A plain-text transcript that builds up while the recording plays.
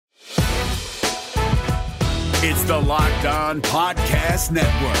It's the Locked On Podcast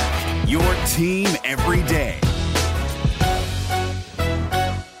Network, your team every day.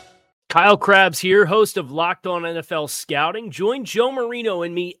 Kyle Krabs here, host of Locked On NFL Scouting. Join Joe Marino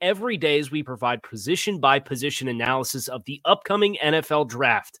and me every day as we provide position-by-position analysis of the upcoming NFL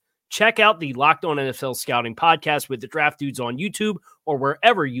Draft. Check out the Locked On NFL Scouting podcast with the Draft Dudes on YouTube or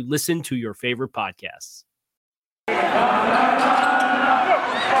wherever you listen to your favorite podcasts.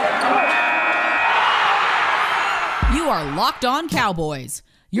 You are Locked On Cowboys,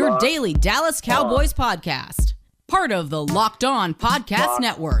 your daily Dallas Cowboys podcast. Part of the Locked On Podcast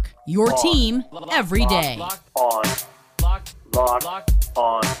Network, your team every day. Locked On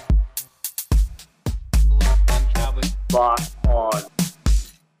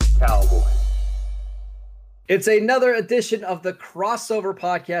Cowboys. It's another edition of the crossover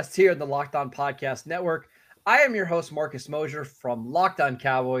podcast here in the Locked On Podcast Network. I am your host, Marcus Mosher from Locked On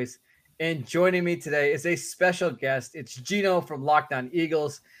Cowboys. And joining me today is a special guest. It's Gino from Locked On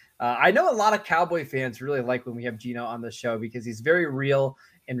Eagles. I know a lot of Cowboy fans really like when we have Gino on the show because he's very real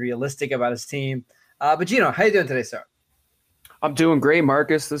and realistic about his team. But Gino, how you doing today, sir? I'm doing great,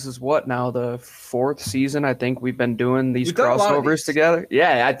 Marcus. This is now the fourth season I think we've been doing these crossovers together.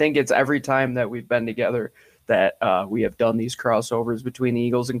 Yeah, I think it's every time that we've been together that we have done these crossovers between the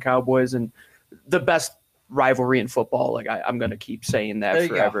Eagles and Cowboys, and the best rivalry in football. Like I'm going to keep saying that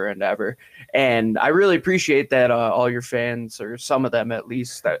forever and ever. And I really appreciate that all your fans, or some of them at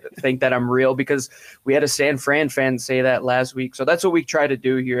least, that think that I'm real, because we had a San Fran fan say that last week. So that's what we try to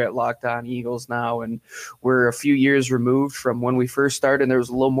do here at Locked On Eagles now. And we're a few years removed from when we first started, and there was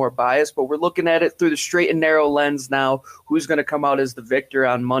a little more bias, but we're looking at it through the straight and narrow lens now. Who's going to come out as the victor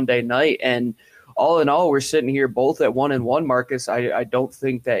on Monday night? And all in all, we're sitting here both at 1-1, Marcus. I don't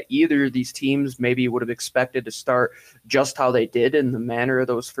think that either of these teams maybe would have expected to start just how they did in the manner of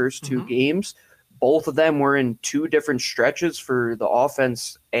those first two games. Both of them were in two different stretches for the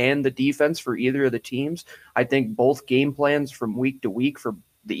offense and the defense for either of the teams. I think both game plans from week to week for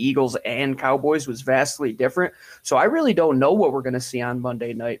the Eagles and Cowboys was vastly different. So I really don't know what we're going to see on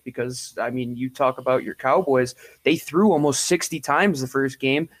Monday night, because, I mean, you talk about your Cowboys, they threw almost 60 times the first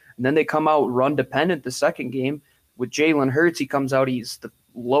game. And then they come out run dependent the second game with Jalen Hurts. He comes out, he's the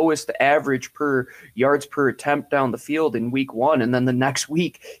lowest average per yards per attempt down the field in week one. And then the next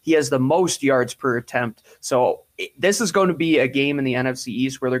week, he has the most yards per attempt. So this is going to be a game in the NFC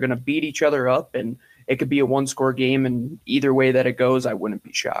East where they're going to beat each other up, and it could be a one-score game. And either way that it goes, I wouldn't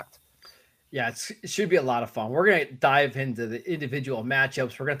be shocked. Yeah, it should be a lot of fun. We're going to dive into the individual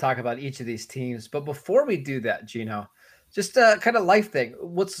matchups. We're going to talk about each of these teams. But before we do that, Gino, just a kind of life thing.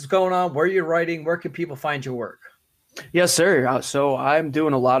 What's going on? Where are you writing? Where can people find your work? Yes, sir. So I'm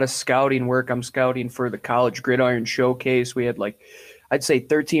doing a lot of scouting work. I'm scouting for the College Gridiron Showcase. We had I'd say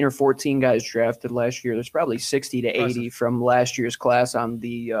 13 or 14 guys drafted last year. There's probably 60 to 80 from last year's class on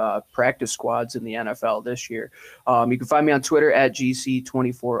the practice squads in the NFL this year. You can find me on Twitter at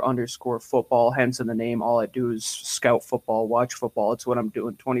GC24_football, hence in the name. All I do is scout football, watch football. It's what I'm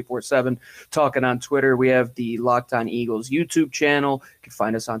doing 24/7, talking on Twitter. We have the Locked On Eagles YouTube channel. You can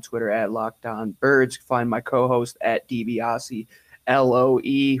find us on Twitter at Locked On Birds. You can find my co-host at DiBiase.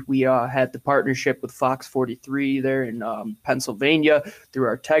 LOE. We had the partnership with Fox 43 there in Pennsylvania through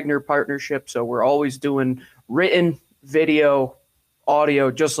our Tegner partnership. So we're always doing written, video,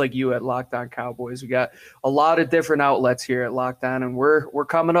 audio, just like you at Locked On Cowboys. We got a lot of different outlets here at Locked On, and we're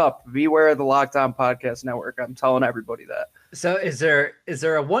coming up. Beware of the Locked On Podcast Network. I'm telling everybody that. So is there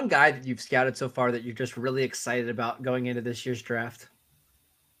a one guy that you've scouted so far that you're just really excited about going into this year's draft?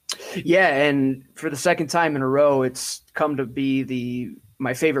 Yeah, and for the second time in a row, it's come to be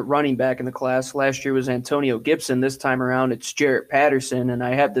my favorite running back in the class. Last year was Antonio Gibson. This time around, it's Jarrett Patterson, and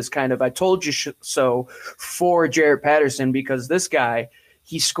I have this kind of I told you so for Jarrett Patterson, because this guy,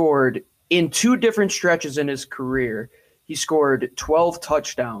 he scored in two different stretches in his career. He scored 12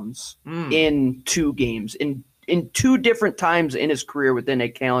 touchdowns in two games, in two different times in his career within a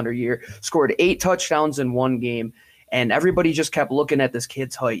calendar year, scored 8 touchdowns in one game. And everybody just kept looking at this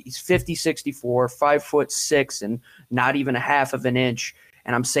kid's height. He's 50'64", 5'6", and not even a half of an inch.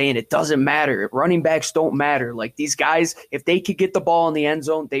 And I'm saying it doesn't matter. Running backs don't matter. Like, these guys, if they could get the ball in the end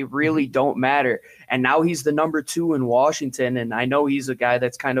zone, they really don't matter. And now he's the number 2 in Washington. And I know he's a guy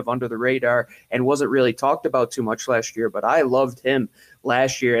that's kind of under the radar and wasn't really talked about too much last year, but I loved him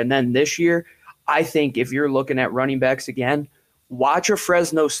last year. And then this year, I think if you're looking at running backs again, watch a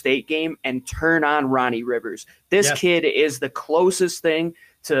Fresno State game and turn on Ronnie Rivers. This kid is the closest thing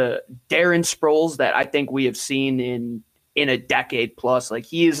to Darren Sproles that I think we have seen in in a decade plus. Like,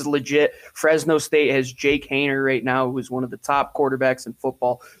 he is legit. Fresno State has Jake Haener right now, who's one of the top quarterbacks in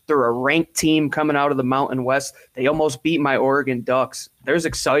football. They're a ranked team coming out of the Mountain West. They almost beat my Oregon Ducks. There's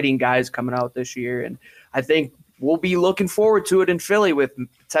exciting guys coming out this year, and I think we'll be looking forward to it in Philly with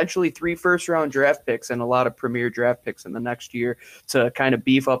potentially 3 first-round draft picks and a lot of premier draft picks in the next year to kind of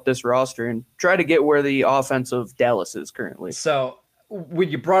beef up this roster and try to get where the offense of Dallas is currently. So when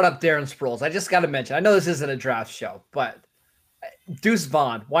you brought up Darren Sproles, I just got to mention, I know this isn't a draft show, but Deuce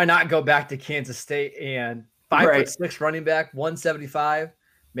Vaughn, why not go back to Kansas State and 5'6" running back, 175,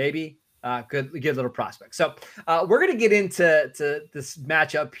 maybe? Good little prospect. So we're going to get into this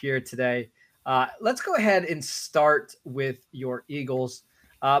matchup here today. Let's go ahead and start with your Eagles.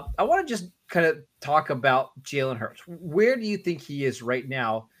 I want to just kind of talk about Jalen Hurts. Where do you think he is right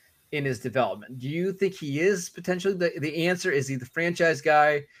now in his development? Do you think he is potentially the answer? Is he the franchise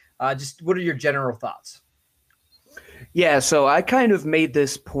guy? Just what are your general thoughts? Yeah, so I kind of made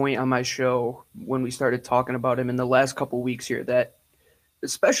this point on my show when we started talking about him in the last couple of weeks here, that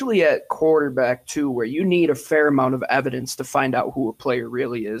especially at quarterback too, where you need a fair amount of evidence to find out who a player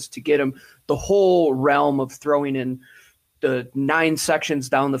really is, to get him the whole realm of throwing in the 9 sections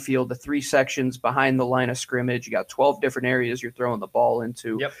down the field, the 3 sections behind the line of scrimmage. You got 12 different areas you're throwing the ball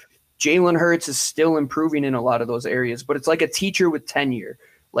into. Yep. Jalen Hurts is still improving in a lot of those areas, but it's like a teacher with tenure.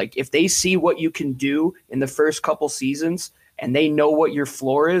 Like, if they see what you can do in the first couple seasons and they know what your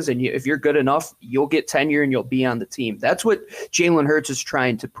floor is, and if you're good enough, you'll get tenure and you'll be on the team. That's what Jalen Hurts is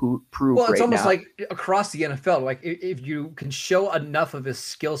trying to prove right now. Well, it's almost like across the NFL. Like, if you can show enough of his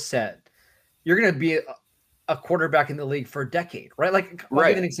skill set, you're going to be a quarterback in the league for a decade, right? Like, I'll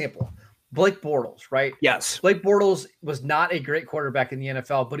give you an example. Blake Bortles, right? Yes. Blake Bortles was not a great quarterback in the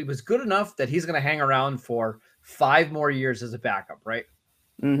NFL, but he was good enough that he's going to hang around for 5 more years as a backup, right?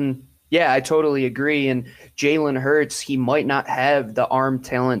 Mm-hmm. Yeah, I totally agree. And Jalen Hurts, he might not have the arm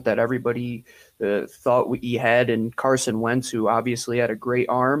talent that everybody thought he had, and Carson Wentz, who obviously had a great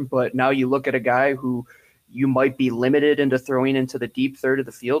arm. But now you look at a guy who you might be limited into throwing into the deep third of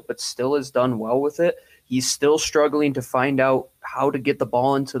the field, but still has done well with it. He's still struggling to find out how to get the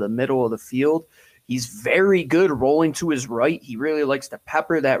ball into the middle of the field. He's very good rolling to his right. He really likes to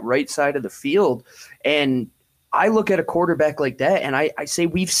pepper that right side of the field. And I look at a quarterback like that, and I say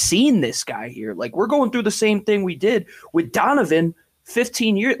we've seen this guy here. Like, we're going through the same thing we did with Donovan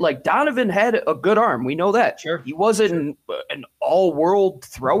 15 years. Like, Donovan had a good arm. We know that. Sure. He wasn't an all-world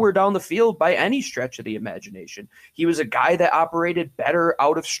thrower down the field by any stretch of the imagination. He was a guy that operated better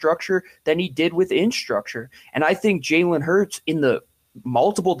out of structure than he did within structure. And I think Jalen Hurts, in the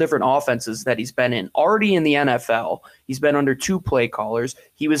multiple different offenses that he's been in, already in the NFL, he's been under 2 play callers.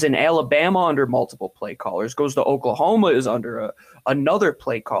 He was in Alabama under multiple play callers, goes to Oklahoma, is under another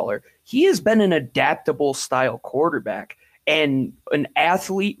play caller. He has been an adaptable style quarterback and an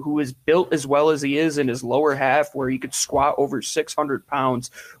athlete who is built as well as he is in his lower half, where he could squat over 600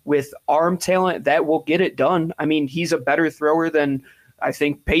 pounds with arm talent that will get it done. I mean, he's a better thrower than I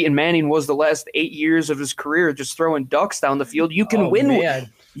think Peyton Manning was the last 8 years of his career, just throwing ducks down the field. You can win.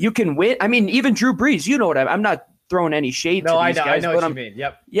 Man. You can win. I mean, even Drew Brees, you know what I'm not throwing any shade to these guys. I know what you mean.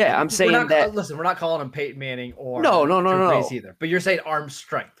 Yep. Yeah, I'm saying that. Listen, we're not calling him Peyton Manning or no, Drew Brees either. But you're saying arm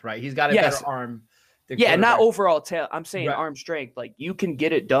strength, right? He's got a better arm. Yeah, not overall talent. I'm saying arm strength. Like, you can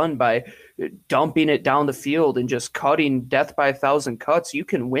get it done by dumping it down the field and just cutting death by 1,000 cuts. You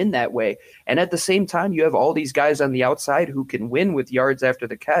can win that way. And at the same time, you have all these guys on the outside who can win with yards after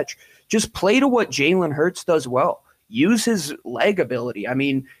the catch. Just play to what Jalen Hurts does well. Use his leg ability. I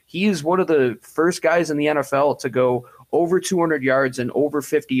mean, he is one of the first guys in the NFL to go over 200 yards and over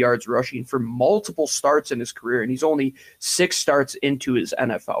 50 yards rushing for multiple starts in his career. And he's only 6 starts into his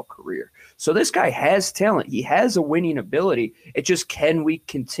NFL career. So this guy has talent. He has a winning ability. It just, can we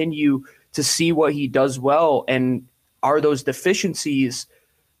continue to see what he does well? And are those deficiencies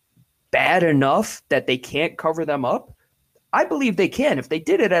bad enough that they can't cover them up? I believe they can. If they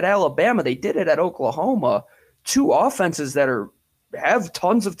did it at Alabama, they did it at Oklahoma, 2 offenses that have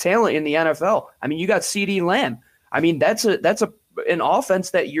tons of talent in the NFL. I mean, you got CeeDee Lamb. I mean, that's an offense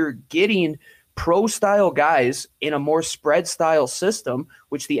that you're getting pro-style guys in a more spread-style system,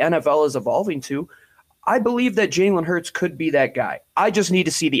 which the NFL is evolving to. I believe that Jalen Hurts could be that guy. I just need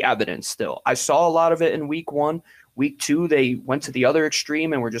to see the evidence still. I saw a lot of it in week 1. Week 2, they went to the other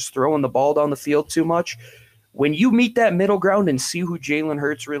extreme and were just throwing the ball down the field too much. When you meet that middle ground and see who Jalen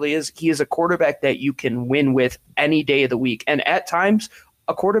Hurts really is, he is a quarterback that you can win with any day of the week. And at times,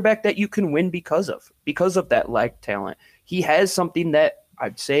 a quarterback that you can win because of that leg talent. He has something that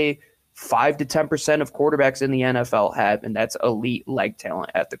I'd say 5 to 10% of quarterbacks in the NFL have, and that's elite leg talent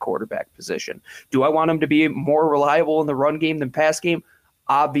at the quarterback position. Do I want him to be more reliable in the run game than pass game?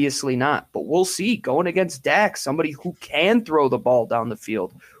 Obviously not, but we'll see. Going against Dak, somebody who can throw the ball down the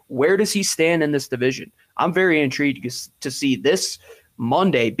field, where does he stand in this division? I'm very intrigued to see this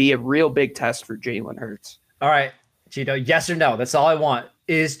Monday be a real big test for Jalen Hurts. All right, Gino, yes or no? That's all I want.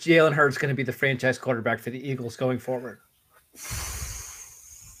 Is Jalen Hurts going to be the franchise quarterback for the Eagles going forward?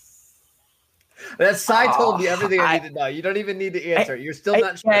 That side told me everything I need to know. You don't even need to answer. You're still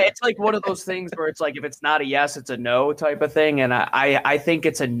not sure. Yeah, it's like one of those things where it's like if it's not a yes, it's a no type of thing. And I think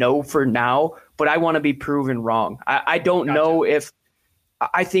it's a no for now, but I want to be proven wrong. I don't know if –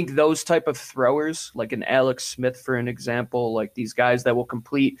 I think those type of throwers, like an Alex Smith, for an example, like these guys that will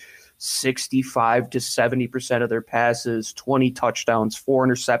complete 65 to 70% of their passes, 20 touchdowns, 4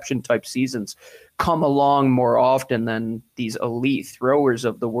 interception type seasons, come along more often than these elite throwers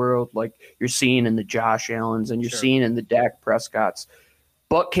of the world, like you're seeing in the Josh Allens and you're seeing in the Dak Prescotts.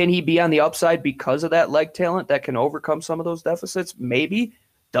 But can he be on the upside because of that leg talent that can overcome some of those deficits? Maybe.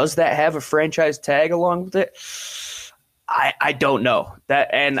 Does that have a franchise tag along with it? I don't know that,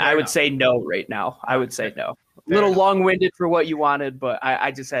 and I would say no right now. I would say no. A little long-winded for what you wanted, but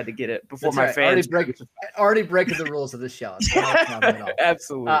I just had to get it before my fans. Already breaking the rules of the show.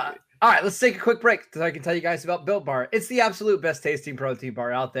 Absolutely. All right, let's take a quick break so I can tell you guys about Built Bar. It's the absolute best tasting protein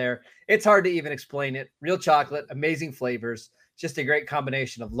bar out there. It's hard to even explain it. Real chocolate, amazing flavors, just a great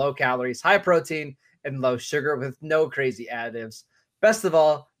combination of low calories, high protein, and low sugar with no crazy additives. Best of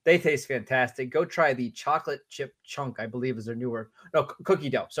all, they taste fantastic. Go try the chocolate chip chunk, I believe is their newer. No, cookie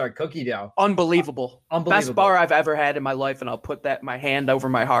dough. Sorry, cookie dough. Unbelievable. Best bar I've ever had in my life, and I'll put my hand over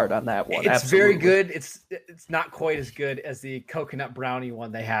my heart on that one. It's very good. It's not quite as good as the coconut brownie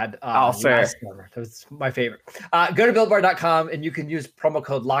one they had. Fair. That's my favorite. Go to BuiltBar.com, and you can use promo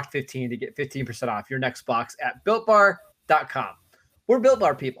code LOCK15 to get 15% off your next box at BuiltBar.com. We're Built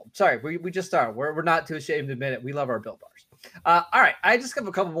Bar people. Sorry, we just are. We're not too ashamed to admit it. We love our Built Bars. All right, I just have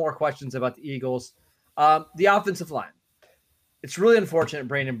a couple more questions about the Eagles. The offensive line. It's really unfortunate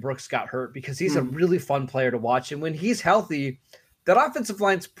Brandon Brooks got hurt because he's a really fun player to watch. And when he's healthy, that offensive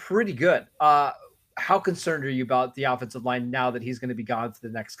line's pretty good. How concerned are you about the offensive line now that he's going to be gone for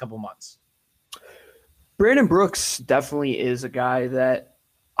the next couple months? Brandon Brooks definitely is a guy that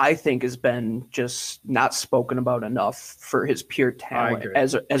I think has been just not spoken about enough for his pure talent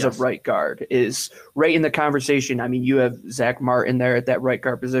as a right guard. Is right in the conversation. I mean, you have Zach Martin there at that right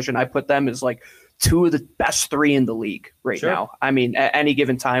guard position. I put them as like 2 of the best 3 in the league right now. I mean, at any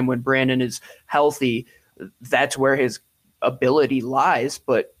given time when Brandon is healthy, that's where his ability lies.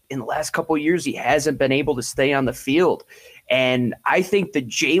 But in the last couple of years, he hasn't been able to stay on the field. And I think the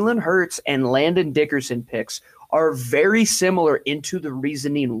Jalen Hurts and Landon Dickerson picks are very similar into the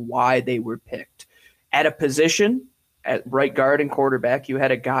reasoning why they were picked. At a position, at right guard and quarterback, you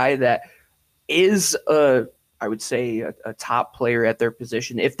had a guy that is, I would say, a top player at their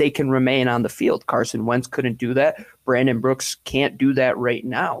position if they can remain on the field. Carson Wentz couldn't do that. Brandon Brooks can't do that right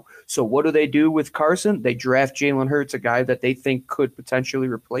now. So what do they do with Carson? They draft Jalen Hurts, a guy that they think could potentially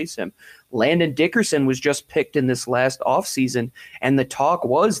replace him. Landon Dickerson was just picked in this last offseason, and the talk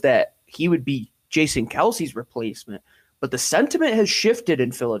was that he would be Jason Kelce's replacement, but the sentiment has shifted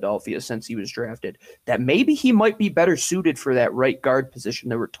in Philadelphia since he was drafted that maybe he might be better suited for that right guard position.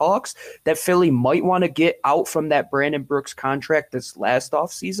 There were talks that Philly might want to get out from that Brandon Brooks contract this last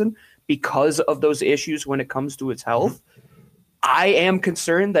offseason because of those issues when it comes to his health. I am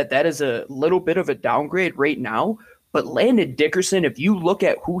concerned that is a little bit of a downgrade right now, but Landon Dickerson, if you look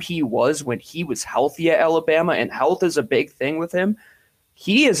at who he was when he was healthy at Alabama, and health is a big thing with him,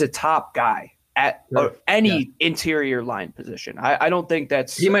 he is a top guy at any interior line position. I don't think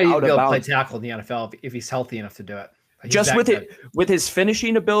that's he might even be able to play tackle in the NFL if he's healthy enough to do it. Just with his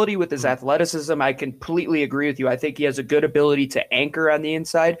finishing ability, with his athleticism, I completely agree with you. I think he has a good ability to anchor on the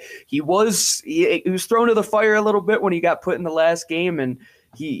inside. He was thrown to the fire a little bit when he got put in the last game, and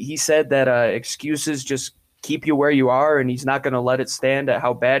he said that excuses just keep you where you are, and he's not going to let it stand at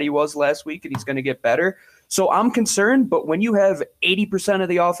how bad he was last week, and he's going to get better. So I'm concerned, but when you have 80% of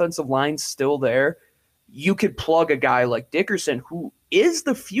the offensive line still there, you could plug a guy like Dickerson, who is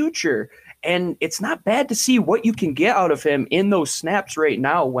the future, and it's not bad to see what you can get out of him in those snaps right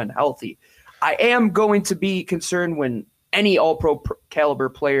now when healthy. I am going to be concerned when any all-pro caliber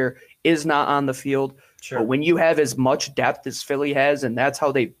player is not on the field. But when you have as much depth as Philly has, and that's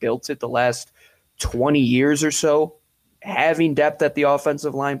how they built it the last 20 years or so, having depth at the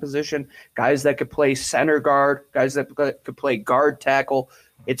offensive line position, guys that could play center guard, guys that could play guard tackle.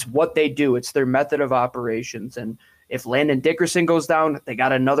 It's what they do. It's their method of operations. And If Landon Dickerson goes down, they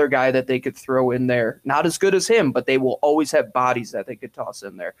got another guy that they could throw in there. Not as good as him, but they will always have bodies that they could toss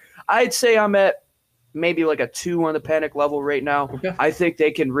in there. I'd say I'm at maybe like a 2 on the panic level right now. Okay. I think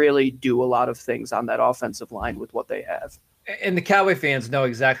they can really do a lot of things on that offensive line with what they have. And the Cowboy fans know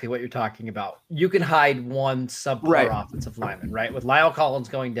exactly what you're talking about. You can hide one subpar offensive lineman, right? With Lyle Collins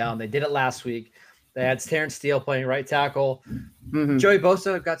going down, they did it last week. They had Terrence Steele playing right tackle. Mm-hmm. Joey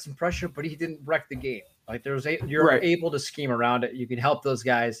Bosa got some pressure, but he didn't wreck the game. Like you're able to scheme around it. You can help those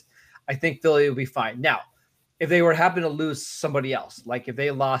guys. I think Philly will be fine. Now, if they were happen to lose somebody else, like if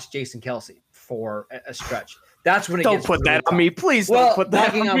they lost Jason Kelce for a stretch, that's when it don't gets put really that tough. on me, please. Don't put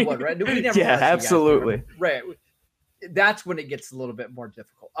that on me. Wood, right? We never yeah, absolutely. Right. That's when it gets a little bit more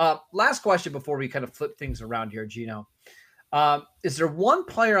difficult. Last question before we kind of flip things around here, Gino. Is there one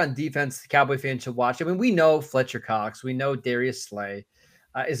player on defense the Cowboy fans should watch? I mean, we know Fletcher Cox. We know Darius Slay.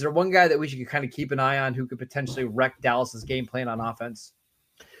 Is there one guy that we should kind of keep an eye on who could potentially wreck Dallas's game plan on offense?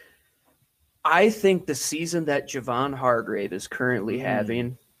 I think the season that Javon Hargrave is currently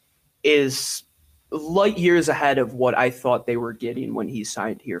having is light years ahead of what I thought they were getting when he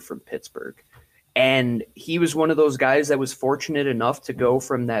signed here from Pittsburgh. And he was one of those guys that was fortunate enough to go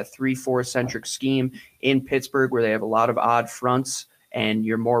from that 3-4 centric scheme in Pittsburgh where they have a lot of odd fronts and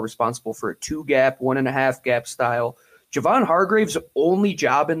you're more responsible for a 2-gap, 1.5 gap style. Javon Hargrave's only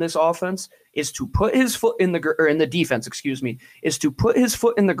job in this offense is to put his foot in the defense, is to put his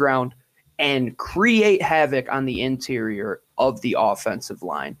foot in the ground and create havoc on the interior of the offensive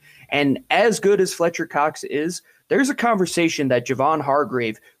line. And as good as Fletcher Cox is, there's a conversation that Javon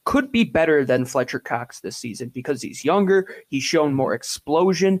Hargrave could be better than Fletcher Cox this season because he's younger, he's shown more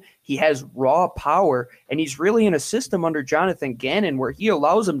explosion, he has raw power, and he's really in a system under Jonathan Gannon where he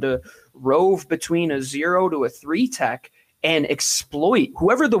allows him to rove between a 0 to a 3 tech and exploit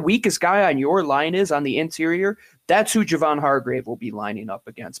whoever the weakest guy on your line is on the interior. That's who Javon Hargrave will be lining up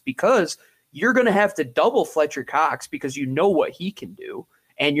against because you're going to have to double Fletcher Cox because you know what he can do.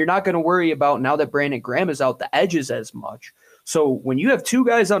 And you're not going to worry about, now that Brandon Graham is out, the edges as much. So when you have 2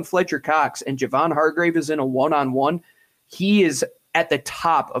 guys on Fletcher Cox and Javon Hargrave is in a one-on-one, he is at the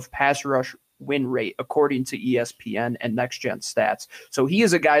top of pass rush win rate, according to ESPN and Next Gen Stats. So he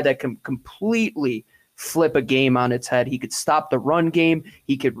is a guy that can completely flip a game on its head. He could stop the run game.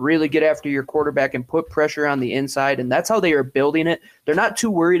 He could really get after your quarterback and put pressure on the inside. And that's how they are building it. They're not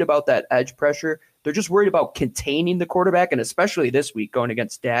too worried about that edge pressure. They're just worried about containing the quarterback. And especially this week going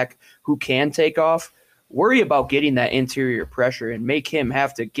against Dak, who can take off, worry about getting that interior pressure and make him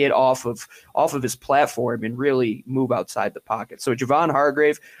have to get off of his platform and really move outside the pocket. So Javon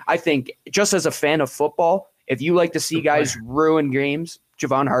Hargrave, I think just as a fan of football, if you like to see guys ruin games,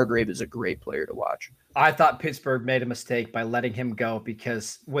 Javon Hargrave is a great player to watch. I thought Pittsburgh made a mistake by letting him go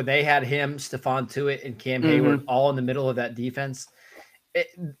because when they had him, Stephon Tuitt, and Cam Hayward all in the middle of that defense,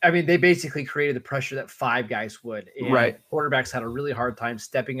 they basically created the pressure that 5 guys would. And quarterbacks had a really hard time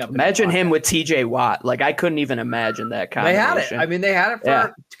stepping up. Imagine him with TJ Watt. Like, I couldn't even imagine that combination. They had it. They had it for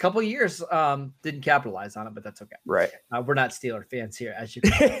a couple of years. Didn't capitalize on it, but that's okay. Right. We're not Steeler fans here, as you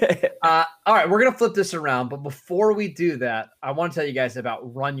can. All right, we're going to flip this around. But before we do that, I want to tell you guys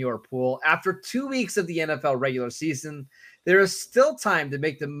about Run Your Pool. After 2 weeks of the NFL regular season, there is still time to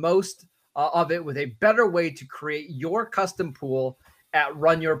make the most of it with a better way to create your custom pool at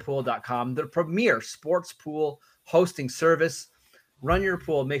runyourpool.com, the premier sports pool hosting service. Run Your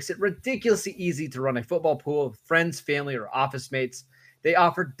Pool makes it ridiculously easy to run a football pool with friends, family, or office mates. They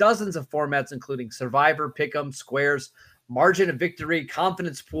offer dozens of formats, including Survivor, Pick'em, Squares, Margin of Victory,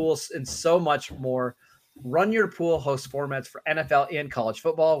 Confidence Pools, and so much more. Run Your Pool hosts formats for NFL and college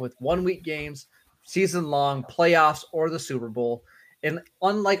football with 1-week games, season-long playoffs, or the Super Bowl. And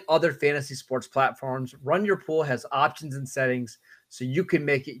unlike other fantasy sports platforms, Run Your Pool has options and settings so you can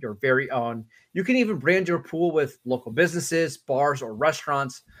make it your very own. You can even brand your pool with local businesses, bars, or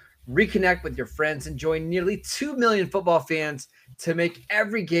restaurants. Reconnect with your friends and join nearly 2 million football fans to make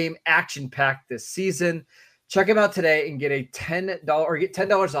every game action-packed this season. Check them out today and get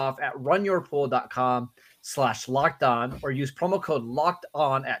 $10 off at runyourpool.com/lockedon or use promo code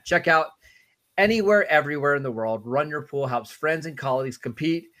LOCKEDON at checkout. Anywhere, everywhere in the world, Run Your Pool helps friends and colleagues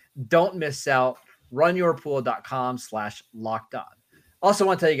compete. Don't miss out. runyourpool.com/lockedon. Also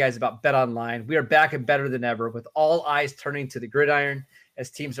want to tell you guys about BetOnline. We are back and better than ever with all eyes turning to the gridiron as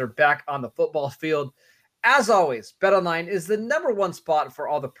teams are back on the football field. As always, BetOnline is the #1 spot for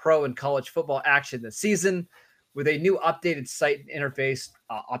all the pro and college football action this season. With a new updated site and interface,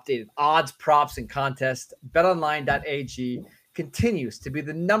 updated odds, props, and contests, betonline.ag continues to be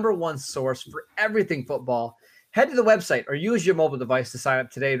the #1 source for everything football. Head to the website or use your mobile device to sign up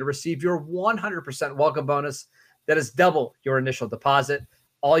today to receive your 100% welcome bonus. That is double your initial deposit.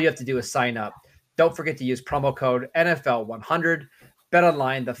 All you have to do is sign up. Don't forget to use promo code NFL100.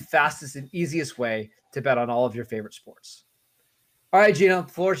 BetOnline, the fastest and easiest way to bet on all of your favorite sports. All right, Gino, the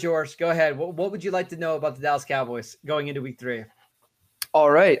floor is yours. Go ahead. What would you like to know about the Dallas Cowboys going into week 3? All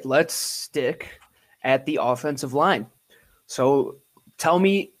right, let's stick at the offensive line. So tell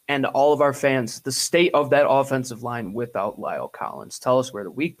me and all of our fans the state of that offensive line without Lyle Collins. Tell us where the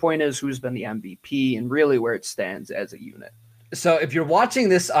weak point is, who's been the MVP, and really where it stands as a unit. So if you're watching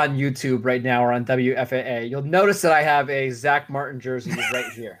this on YouTube right now or on WFAA, you'll notice that I have a Zach Martin jersey right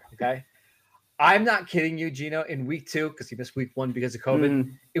here, okay? I'm not kidding you, Gino. In week 2, because he missed week 1 because of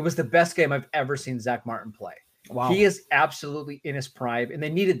COVID, it was the best game I've ever seen Zach Martin play. Wow. He is absolutely in his prime, and they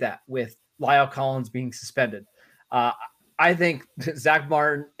needed that with Lyle Collins being suspended. I think Zach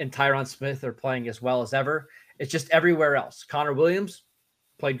Martin and Tyron Smith are playing as well as ever. It's just everywhere else. Connor Williams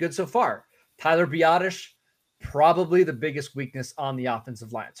played good so far. Tyler Biadasz, probably the biggest weakness on the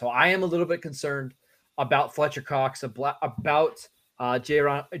offensive line. So I am a little bit concerned about Fletcher Cox, about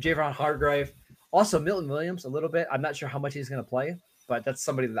Javon Hargrave, also Milton Williams a little bit. I'm not sure how much he's going to play, but that's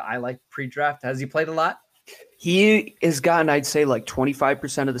somebody that I like pre-draft. Has he played a lot? He has gotten, I'd say, like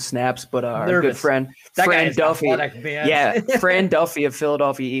 25% of the snaps, but our good friend, Fran Duffy, Fran Duffy of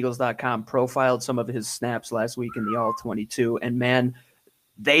PhiladelphiaEagles.com profiled some of his snaps last week in the All-22, and man,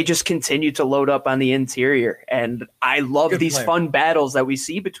 they just continue to load up on the interior, and I love these fun battles that we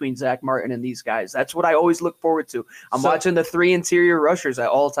see between Zach Martin and these guys. That's what I always look forward to. I'm watching the 3 interior rushers at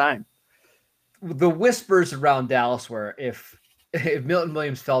all time. The whispers around Dallas were if Milton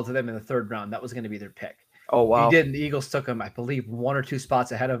Williams fell to them in the 3rd round, that was going to be their pick. Oh, wow. He didn't. The Eagles took him, I believe, 1 or 2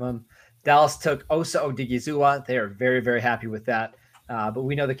 spots ahead of him. Dallas took Osa Odigizua. They are very, very happy with that. But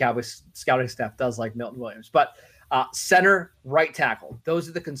we know the Cowboys scouting staff does like Milton Williams. But center, right tackle, those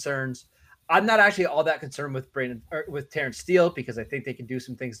are the concerns. I'm not actually all that concerned with Terrence Steele because I think they can do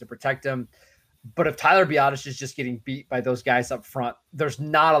some things to protect him. But if Tyler Biadasz is just getting beat by those guys up front, there's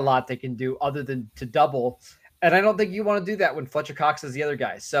not a lot they can do other than to double. And I don't think you want to do that when Fletcher Cox is the other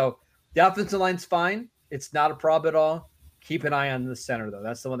guy. So the offensive line's fine. It's not a problem at all. Keep an eye on the center, though.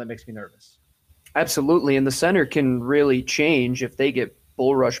 That's the one that makes me nervous. Absolutely. And the center can really change if they get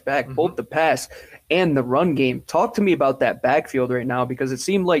bull rush back, both the pass and the run game. Talk to me about that backfield right now, because it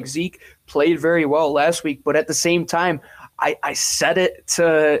seemed like Zeke played very well last week, but at the same time, I said it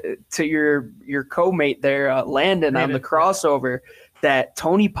to your co-mate there, Landon, on the crossover, that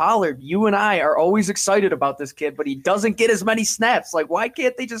Tony Pollard, you and I are always excited about this kid, but he doesn't get as many snaps. Like, why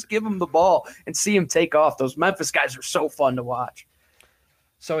can't they just give him the ball and see him take off? Those Memphis guys are so fun to watch.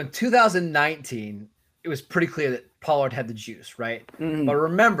 So in 2019, it was pretty clear that Pollard had the juice, right? But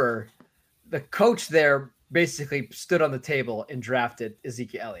remember, the coach there basically stood on the table and drafted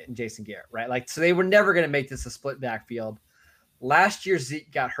Ezekiel Elliott and Jason Garrett, right? Like, so they were never going to make this a split backfield. Last year,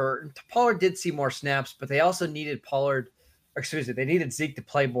 Zeke got hurt, and Pollard did see more snaps, but they also needed they needed Zeke to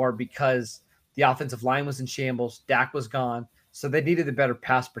play more because the offensive line was in shambles. Dak was gone, so they needed a better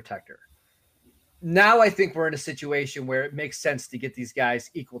pass protector. Now I think we're in a situation where it makes sense to get these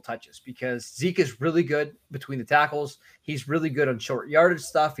guys equal touches because Zeke is really good between the tackles. He's really good on short yardage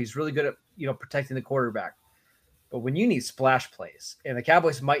stuff. He's really good at protecting the quarterback. But when you need splash plays, and the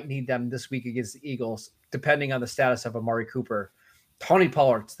Cowboys might need them this week against the Eagles, depending on the status of Amari Cooper, Tony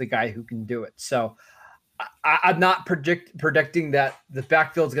Pollard's the guy who can do it. So I'm not predicting that the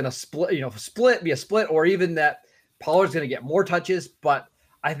backfield's going to be a split, or even that Pollard's going to get more touches. But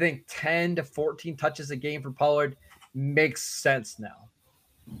I think 10 to 14 touches a game for Pollard makes sense now.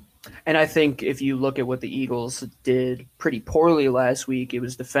 And I think if you look at what the Eagles did pretty poorly last week, it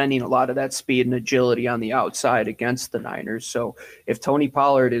was defending a lot of that speed and agility on the outside against the Niners. So if Tony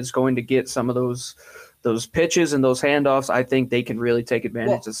Pollard is going to get some of those pitches and those handoffs, I think they can really take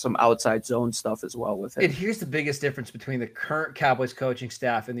advantage of some outside zone stuff as well with him. And here's the biggest difference between the current Cowboys coaching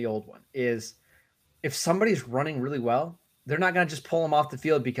staff and the old one is if somebody's running really well, they're not going to just pull them off the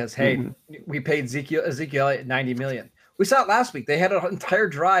field because, hey, we paid Ezekiel at $90 million. We saw it last week. They had an entire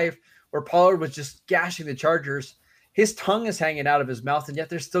drive where Pollard was just gashing the Chargers. His tongue is hanging out of his mouth, and yet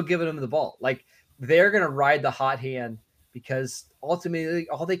they're still giving him the ball. Like, they're going to ride the hot hand because ultimately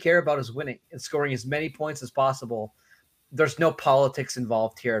all they care about is winning and scoring as many points as possible. There's no politics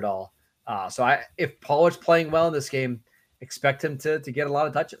involved here at all. So if Pollard's playing well in this game, expect him to get a lot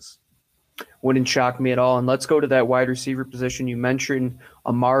of touches. Wouldn't shock me at all. And let's go to that wide receiver position. You mentioned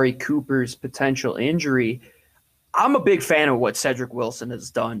Amari Cooper's potential injury. I'm a big fan of what Cedric Wilson has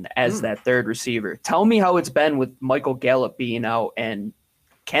done as that third receiver. Tell me how it's been with Michael Gallup being out, and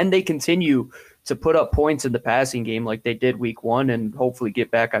can they continue to put up points in the passing game like they did week 1 and hopefully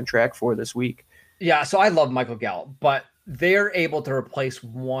get back on track for this week? Yeah, so I love Michael Gallup, but they're able to replace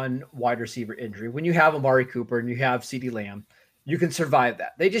one wide receiver injury. When you have Amari Cooper and you have CeeDee Lamb, you can survive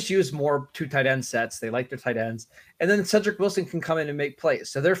that. They just use more 2 tight end sets. They like their tight ends. And then Cedric Wilson can come in and make plays.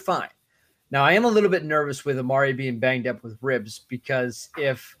 So they're fine. Now, I am a little bit nervous with Amari being banged up with ribs, because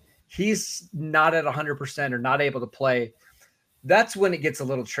if he's not at 100% or not able to play, that's when it gets a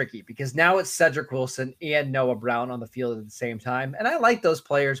little tricky, because now it's Cedric Wilson and Noah Brown on the field at the same time. And I like those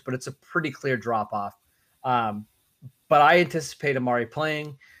players, but it's a pretty clear drop-off. But I anticipate Amari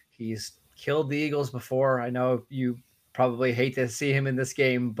playing. He's killed the Eagles before. I know you probably hate to see him in this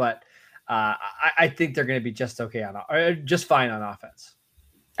game, but I think they're going to be just okay just fine on offense.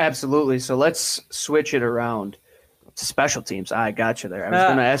 Absolutely. So let's switch it around to special teams. I got you there. I was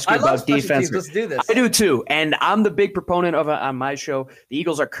going to ask you about defense. Let's do this. I do too, and I'm the big proponent of it on my show. The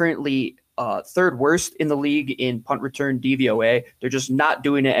Eagles are currently third worst in the league in punt return DVOA. They're just not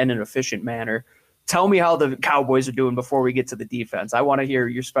doing it in an efficient manner. Tell me how the Cowboys are doing before we get to the defense. I want to hear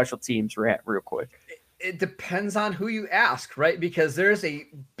your special teams rant real quick. It depends on who you ask, right? Because there's a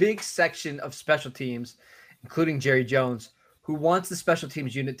big section of special teams, including Jerry Jones, who wants the special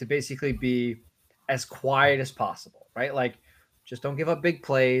teams unit to basically be as quiet as possible, right? Like, just don't give up big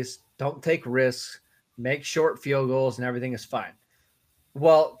plays, don't take risks, make short field goals, and everything is fine.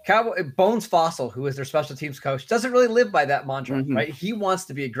 Well, Bones Fossil, who is their special teams coach, doesn't really live by that mantra, right? He wants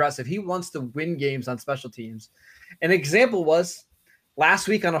to be aggressive. He wants to win games on special teams. An example was last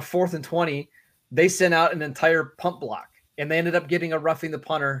week on a 4th and 20, they sent out an entire punt block, and they ended up getting a roughing the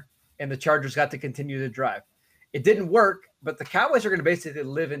punter, and the Chargers got to continue the drive. It didn't work, but the Cowboys are going to basically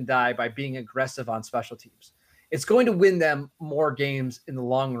live and die by being aggressive on special teams. It's going to win them more games in the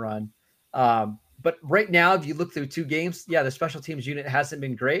long run. But right now, if you look through 2 games, the special teams unit hasn't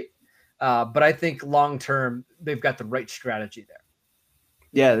been great. But I think long-term, they've got the right strategy there.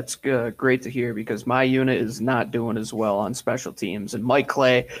 Yeah, that's great to hear, because my unit is not doing as well on special teams. And Mike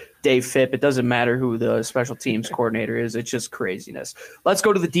Clay, Dave Phipp, it doesn't matter who the special teams coordinator is. It's just craziness. Let's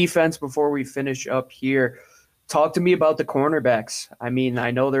go to the defense before we finish up here. Talk to me about the cornerbacks. I mean,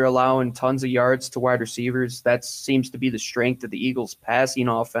 I know they're allowing tons of yards to wide receivers. That seems to be the strength of the Eagles' passing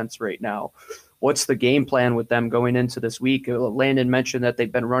offense right now. What's the game plan with them going into this week? Landon mentioned that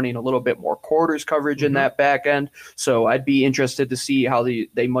they've been running a little bit more quarters coverage in that back end. So I'd be interested to see how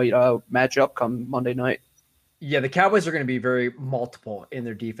they might match up come Monday night. Yeah, the Cowboys are going to be very multiple in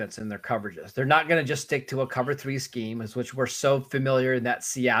their defense and their coverages. They're not going to just stick to a cover 3 scheme, which we're so familiar in that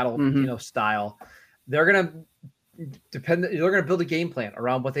Seattle style. They're going to they're going to build a game plan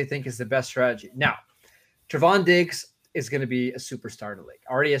around what they think is the best strategy. Now, Trevon Diggs is going to be a superstar in the league.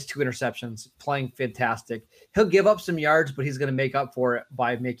 Already has 2 interceptions, playing fantastic. He'll give up some yards, but he's going to make up for it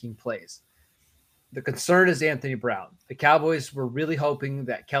by making plays. The concern is Anthony Brown. The Cowboys were really hoping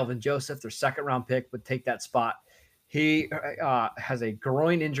that Kelvin Joseph, their 2nd-round pick, would take that spot. He has a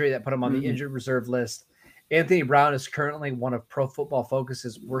groin injury that put him on the injured reserve list. Anthony Brown is currently one of Pro Football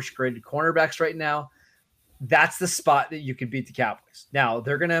Focus's worst-graded cornerbacks right now. That's the spot that you can beat the Cowboys. Now,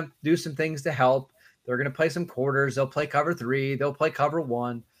 they're going to do some things to help. They're going to play some quarters. They'll play cover 3. They'll play cover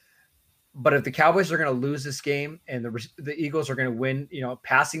 1. But if the Cowboys are going to lose this game and the Eagles are going to win,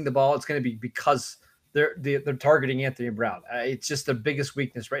 passing the ball, it's going to be because they're targeting Anthony Brown. It's just the biggest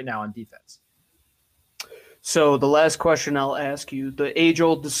weakness right now on defense. So the last question I'll ask you, the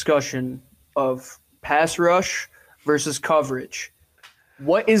age-old discussion of pass rush versus coverage.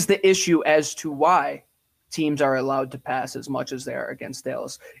 What is the issue as to why teams are allowed to pass as much as they are against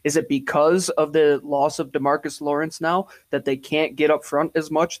Dallas? Is it because of the loss of DeMarcus Lawrence now that they can't get up front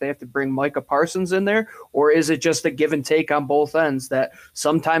as much? They have to bring Micah Parsons in there? Or is it just a give and take on both ends that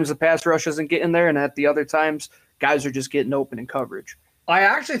sometimes the pass rush isn't getting there and at the other times guys are just getting open in coverage? I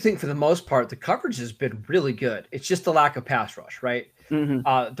actually think for the most part, the coverage has been really good. It's just the lack of pass rush, right?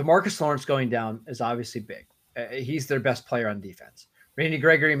 DeMarcus Lawrence going down is obviously big. He's their best player on defense. Randy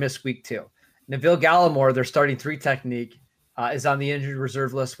Gregory missed week 2. Neville Gallimore, their starting 3 technique, is on the injured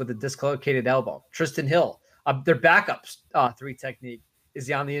reserve list with a dislocated elbow. Tristan Hill, their backup 3 technique, is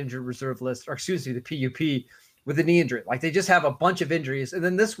on the injured reserve list, or the PUP, with a knee injury. Like, they just have a bunch of injuries. And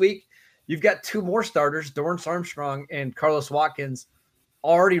then this week, you've got 2 more starters, Dorrance Armstrong and Carlos Watkins,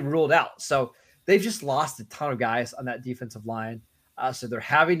 already ruled out. So they've just lost a ton of guys on that defensive line. So they're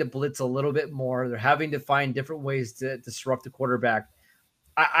having to blitz a little bit more. They're having to find different ways to disrupt the quarterback.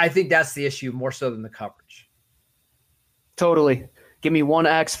 I think that's the issue more so than the coverage. Totally. Give me one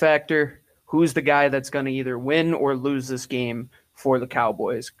X factor. Who's the guy that's going to either win or lose this game for the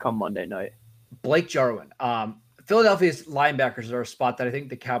Cowboys come Monday night? Blake Jarwin. Philadelphia's linebackers are a spot that I think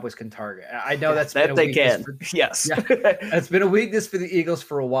the Cowboys can target. I know that's been a weakness. Yes. It's been a weakness for the Eagles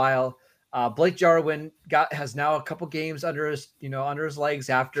for a while. Blake Jarwin has now a couple games under his legs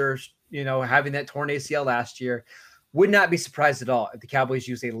after, having that torn ACL last year. Would not be surprised at all if the Cowboys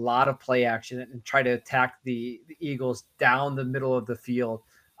use a lot of play action and try to attack the Eagles down the middle of the field,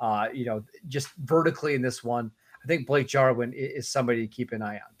 just vertically in this one. I think Blake Jarwin is somebody to keep an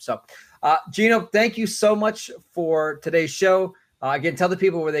eye on. So, Gino, thank you so much for today's show. Again, tell the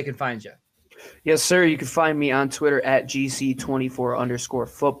people where they can find you. Yes, sir. You can find me on Twitter at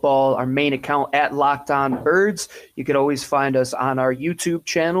GC24_football, our main account at Locked On Birds. You could always find us on our YouTube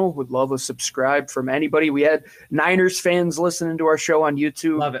channel. Would love a subscribe from anybody. We had Niners fans listening to our show on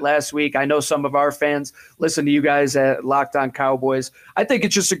YouTube last week. I know some of our fans listen to you guys at Locked On Cowboys. I think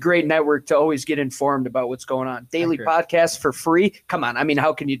it's just a great network to always get informed about what's going on. Daily podcasts for free. Come on. I mean,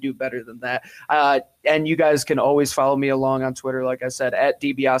 how can you do better than that? And you guys can always follow me along on Twitter, like I said, at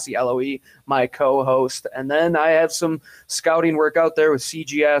DiBiase LOE, my co-host. And then I have some scouting work out there with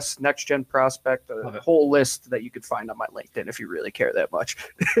CGS, Next Gen Prospect, a whole list that you could find on my LinkedIn if you really care that much.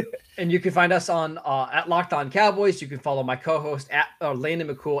 And you can find us on at Locked On Cowboys. You can follow my co-host at Landon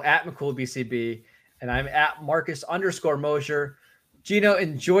McCool at McCoolBCB. And I'm at Marcus_Mosher. Gino,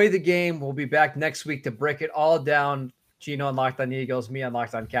 enjoy the game. We'll be back next week to break it all down. Gino on Locked On Eagles, me on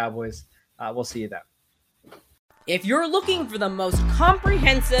Locked On Cowboys. We'll see you then. If you're looking for the most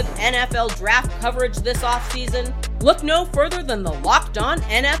comprehensive NFL draft coverage this offseason, look no further than the Locked On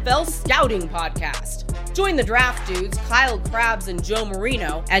NFL Scouting Podcast. Join the draft dudes, Kyle Krabs and Joe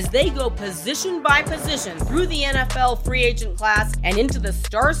Marino, as they go position by position through the NFL free agent class and into the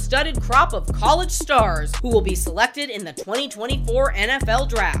star-studded crop of college stars who will be selected in the 2024 NFL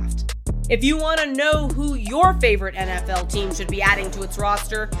Draft. If you want to know who your favorite NFL team should be adding to its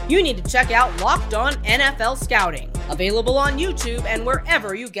roster, you need to check out Locked On NFL Scouting, available on YouTube and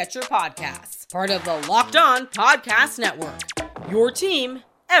wherever you get your podcasts. Part of the Locked On Podcast Network, your team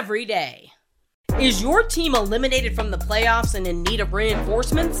every day. Is your team eliminated from the playoffs and in need of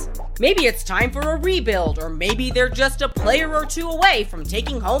reinforcements? Maybe it's time for a rebuild, or maybe they're just a player or two away from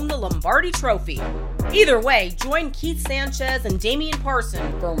taking home the Lombardi Trophy. Either way, join Keith Sanchez and Damian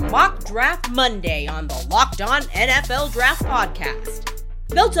Parson for Mock Draft Monday on the Locked On NFL Draft Podcast.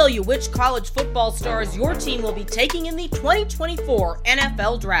 They'll tell you which college football stars your team will be taking in the 2024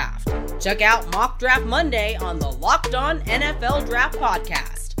 NFL Draft. Check out Mock Draft Monday on the Locked On NFL Draft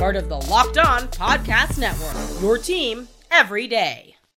Podcast, part of the Locked On Podcast Network, your team every day.